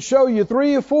 We could show you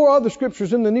 3 or 4 other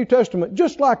scriptures in the New Testament,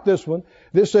 just like this one,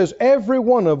 that says every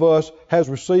one of us has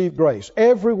received grace.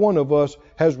 Every one of us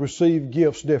has received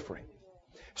gifts differing.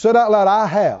 Said out loud, I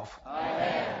have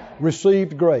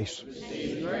received grace.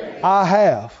 I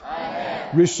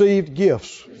have received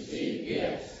gifts.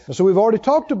 And so we've already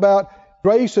talked about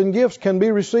grace and gifts can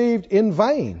be received in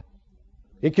vain.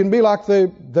 It can be like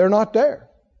they're not there.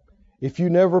 If you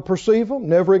never perceive them,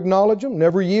 never acknowledge them,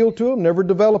 never yield to them, never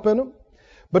develop in them.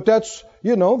 But that's,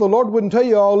 the Lord wouldn't tell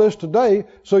you all this today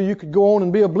so you could go on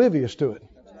and be oblivious to it.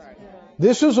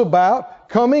 This is about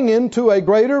coming into a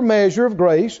greater measure of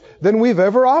grace than we've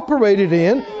ever operated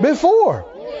in before.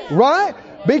 Right?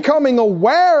 Becoming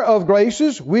aware of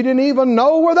graces we didn't even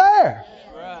know were there.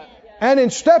 And in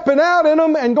stepping out in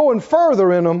them and going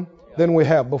further in them than we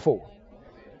have before.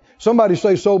 Somebody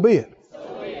say, so be it.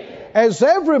 As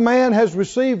every man has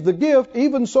received the gift,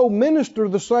 even so minister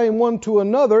the same one to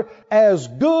another as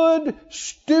good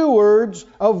stewards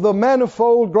of the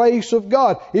manifold grace of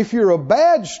God. If you're a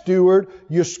bad steward,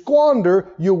 you squander,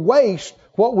 you waste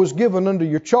what was given under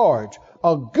your charge.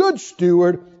 A good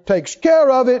steward takes care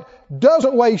of it,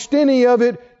 doesn't waste any of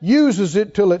it, uses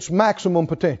it till its maximum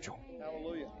potential.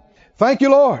 Hallelujah. Thank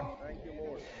you, Lord.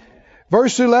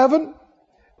 Verse 11.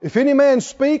 If any man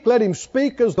speak, let him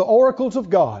speak as the oracles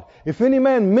of God. If any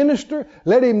man minister,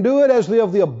 let him do it as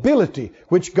of the ability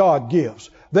which God gives.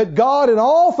 That God in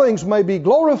all things may be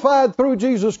glorified through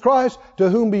Jesus Christ, to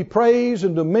whom be praise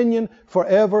and dominion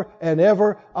forever and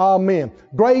ever. Amen.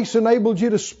 Grace enabled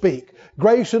you to speak.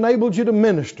 Grace enabled you to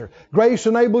minister. Grace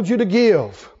enabled you to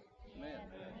give.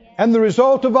 And the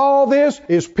result of all this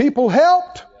is people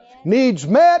helped, needs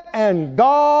met, and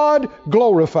God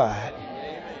glorified.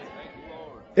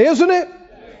 Isn't it?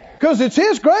 Because it's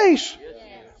His grace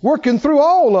working through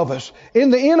all of us. In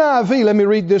the NIV, let me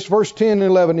read this verse 10 and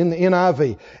 11 in the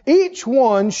NIV. Each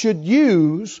one should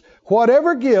use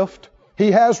whatever gift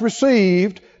he has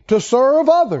received to serve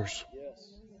others.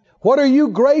 What are you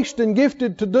graced and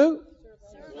gifted to do?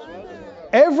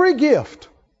 Every gift.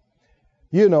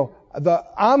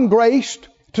 I'm graced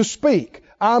to speak.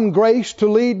 I'm graced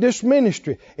to lead this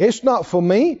ministry. It's not for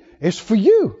me. It's for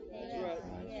you.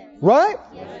 Right?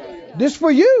 This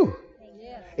for you.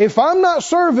 If I'm not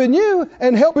serving you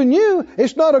and helping you,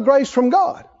 it's not a grace from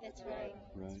God.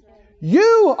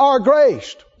 You are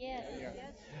graced.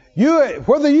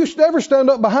 Whether you ever stand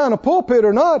up behind a pulpit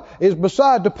or not is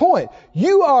beside the point.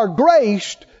 You are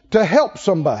graced to help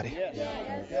somebody.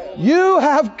 You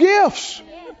have gifts.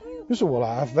 You say,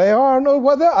 well, if they are, I know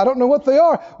what they are. I don't know what they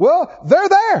are. Well, they're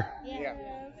there. Yeah.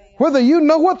 Whether you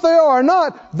know what they are or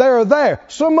not, they're there.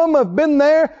 Some of them have been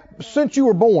there since you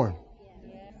were born.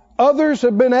 Others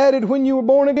have been added when you were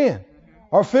born again,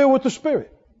 are filled with the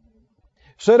Spirit.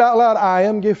 Say it out loud, I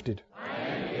am gifted.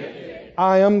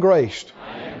 I am graced.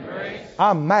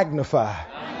 I magnify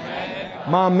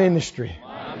my ministry.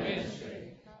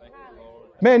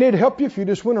 Man, it'd help you if you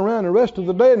just went around the rest of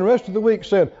the day and the rest of the week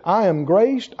said, I am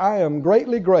graced, I am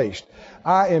greatly graced.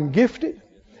 I am gifted,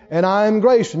 and I am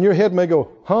graced. And your head may go,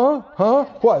 huh?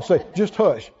 What? Say, just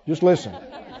hush. Just listen.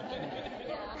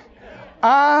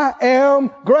 I am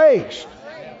graced.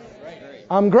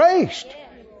 I'm graced.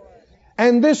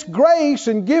 And this grace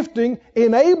and gifting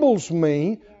enables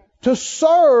me to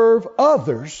serve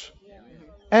others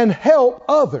and help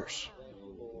others.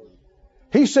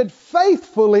 He said,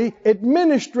 faithfully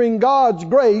administering God's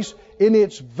grace in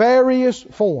its various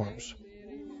forms.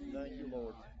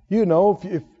 You know,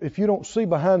 if you don't see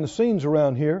behind the scenes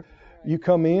around here, you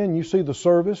come in, you see the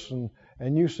service,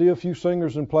 and you see a few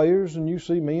singers and players, and you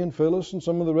see me and Phyllis and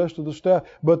some of the rest of the staff.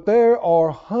 But there are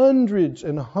hundreds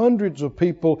and hundreds of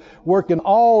people working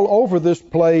all over this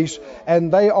place,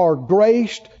 and they are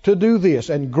graced to do this,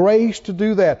 and graced to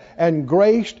do that, and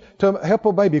graced to help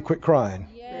a baby quit crying.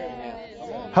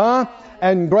 Huh?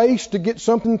 And grace to get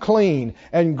something clean.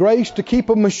 And grace to keep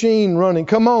a machine running.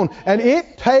 Come on. And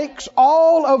it takes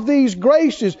all of these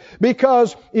graces,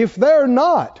 because if they're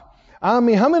not, I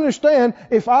mean, how many understand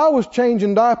if I was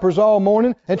changing diapers all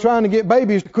morning and trying to get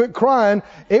babies to quit crying,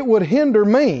 it would hinder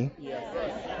me.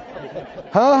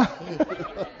 Huh?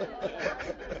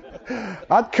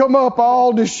 I'd come up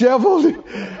all disheveled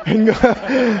and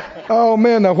go, oh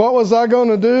man, now what was I going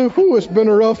to do? Whew, it's been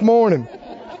a rough morning.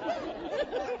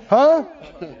 Huh?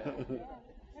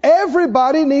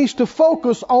 Everybody needs to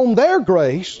focus on their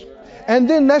grace, and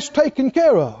then that's taken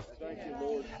care of.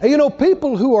 And you know,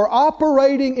 people who are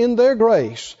operating in their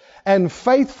grace and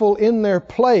faithful in their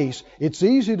place, it's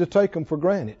easy to take them for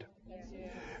granted.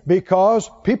 Because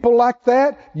people like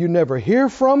that, you never hear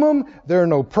from them. They're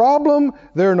no problem.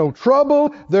 They're no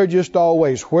trouble. They're just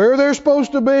always where they're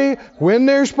supposed to be, when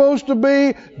they're supposed to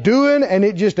be, doing, and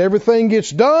it just everything gets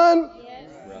done.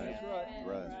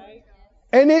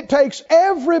 And it takes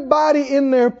everybody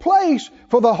in their place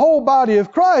for the whole body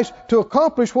of Christ to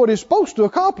accomplish what it's supposed to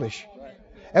accomplish.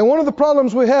 And one of the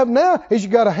problems we have now is you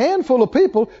got a handful of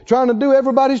people trying to do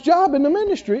everybody's job in the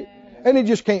ministry, and it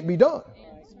just can't be done.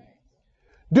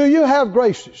 Do you have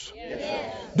graces?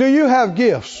 Yes. Do you have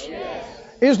gifts? Yes.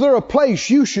 Is there a place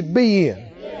you should be in?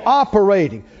 Yes.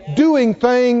 Operating, doing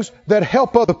things that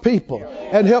help other people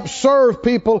and help serve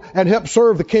people and help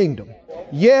serve the kingdom?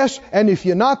 Yes, and if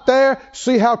you're not there,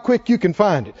 see how quick you can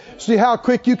find it. See how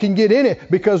quick you can get in it,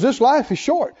 because this life is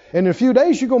short. And in a few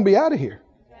days, you're going to be out of here.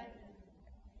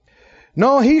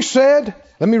 No, he said,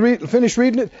 let me finish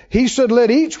reading it. He said, let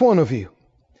each one of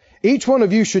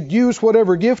you should use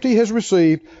whatever gift he has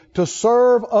received to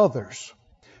serve others,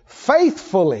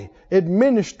 faithfully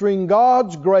administering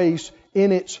God's grace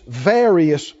in its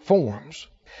various forms.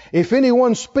 If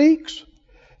anyone speaks,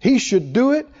 he should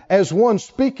do it as one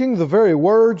speaking the very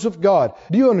words of God.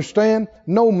 Do you understand?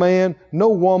 No man, no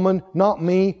woman, not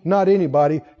me, not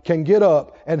anybody can get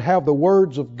up and have the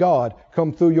words of God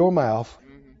come through your mouth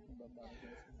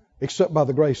except by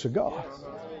the grace of God.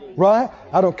 Right?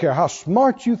 I don't care how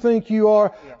smart you think you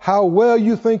are, how well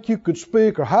you think you could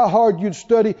speak, or how hard you'd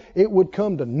study. It would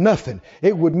come to nothing.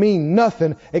 It would mean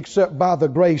nothing except by the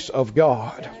grace of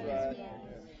God.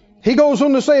 He goes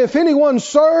on to say, if anyone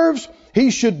serves, he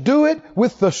should do it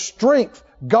with the strength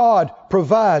God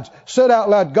provides. Said out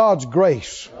loud, God's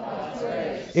grace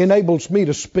enables me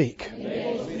to speak.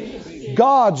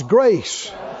 God's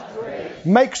grace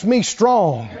makes me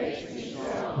strong.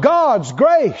 God's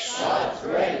grace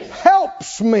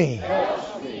helps me.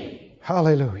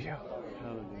 Hallelujah.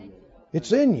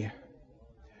 It's in you.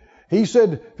 He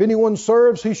said, if anyone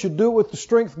serves, he should do it with the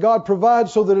strength God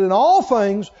provides, so that in all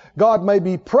things God may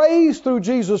be praised through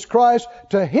Jesus Christ.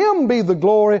 To Him be the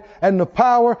glory and the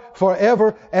power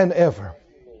forever and ever.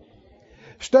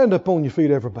 Stand up on your feet,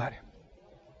 everybody.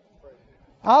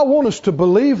 I want us to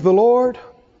believe the Lord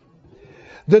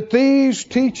that these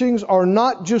teachings are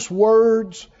not just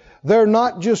words. They're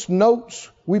not just notes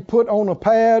we put on a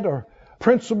pad or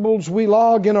principles we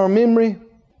log in our memory.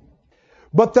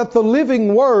 But that the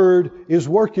living Word is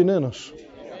working in us.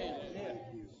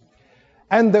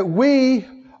 And that we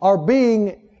are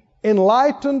being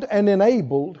enlightened and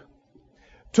enabled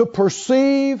to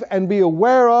perceive and be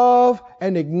aware of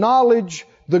and acknowledge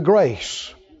the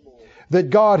grace that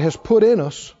God has put in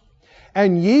us,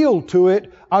 and yield to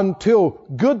it until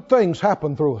good things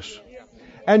happen through us.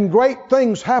 And great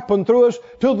things happen through us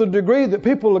to the degree that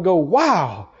people will go,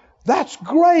 wow, that's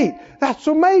great. That's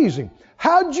amazing.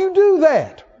 How'd you do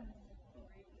that?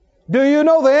 Do you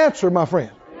know the answer, my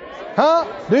friend? Huh?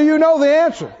 Do you know the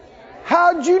answer?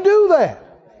 How'd you do that?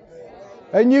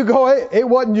 And you go, it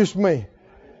wasn't just me.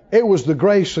 It was the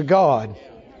grace of God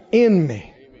in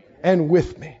me and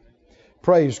with me.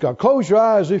 Praise God. Close your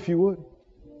eyes if you would.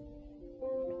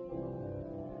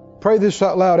 Pray this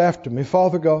out loud after me.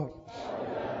 Father God,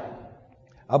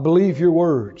 I believe your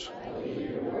words.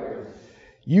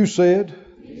 You said,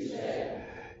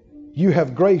 you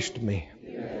have graced me.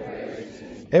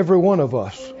 Every one of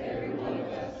us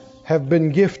have been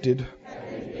gifted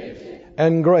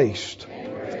and graced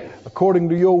according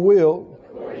to your will,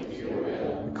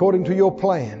 according to your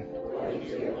plan.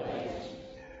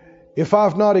 If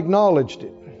I've not acknowledged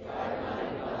it,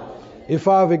 if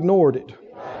I've ignored it,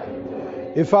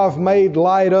 if I've made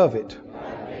light of it,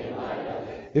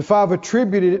 if I've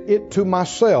attributed it to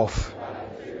myself,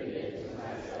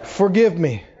 forgive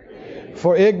me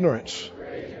for ignorance,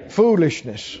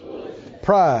 foolishness,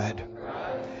 pride.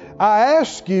 I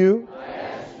ask you,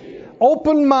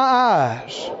 open my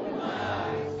eyes.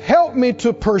 Help me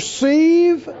to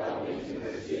perceive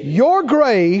your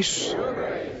grace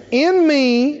in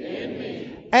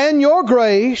me and your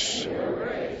grace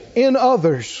in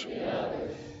others.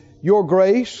 Your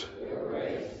grace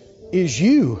is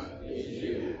you.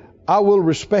 I will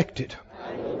respect it.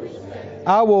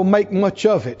 I will make much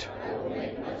of it.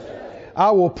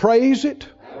 I will praise it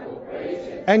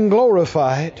and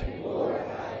glorify it.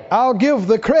 I'll give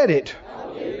the credit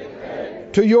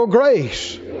to your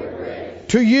grace,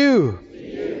 to you,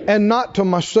 and not to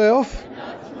myself,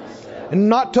 and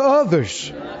not to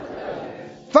others.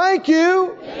 Thank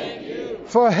you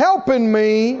for helping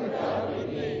me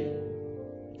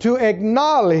to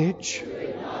acknowledge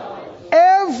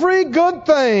every good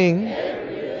thing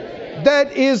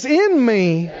that is in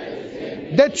me,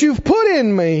 that you've put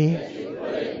in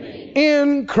me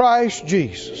in Christ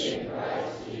Jesus.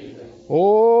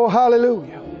 Oh,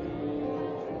 hallelujah.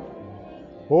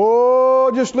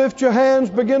 Oh, just lift your hands,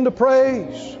 begin to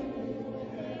praise,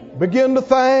 begin to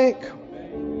thank,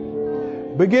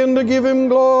 begin to give Him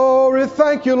glory.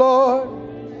 Thank you, Lord.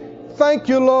 Thank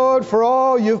you, Lord, for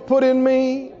all you've put in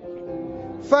me.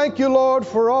 Thank you, Lord,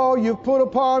 for all you've put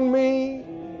upon me.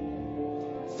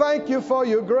 Thank you for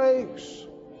your grace.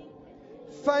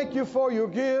 Thank you for your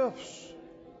gifts.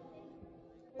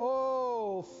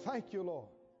 Oh, thank you, Lord.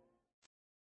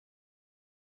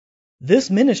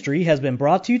 This ministry has been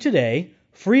brought to you today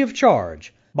free of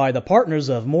charge by the partners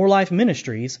of More Life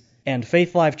Ministries and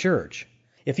Faith Life Church.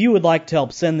 If you would like to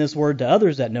help send this word to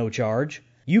others at no charge,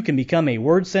 you can become a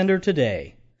word sender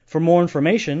today. For more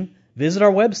information, visit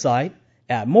our website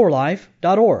at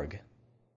morelife.org.